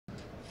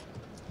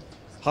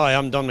Hi,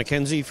 I'm Don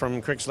McKenzie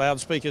from Krix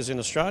Loudspeakers in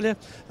Australia.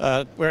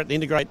 We're at the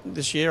Integrate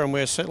this year and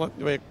we're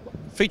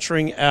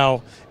featuring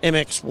our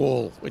MX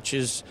wall, which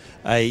is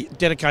a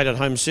dedicated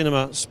home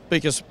cinema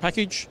speakers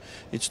package.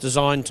 It's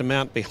designed to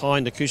mount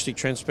behind acoustic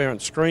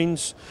transparent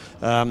screens,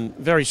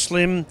 very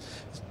slim,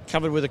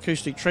 covered with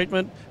acoustic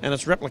treatment, and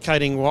it's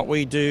replicating what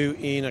we do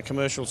in a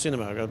commercial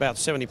cinema. About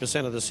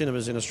 70% of the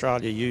cinemas in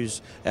Australia use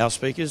our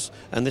speakers,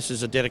 and this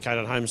is a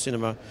dedicated home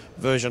cinema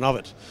version of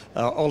it.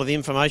 All of the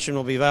information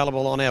will be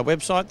available on our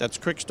website, that's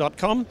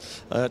krix.com.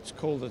 It's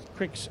called the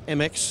Krix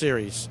MX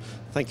series.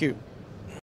 Thank you.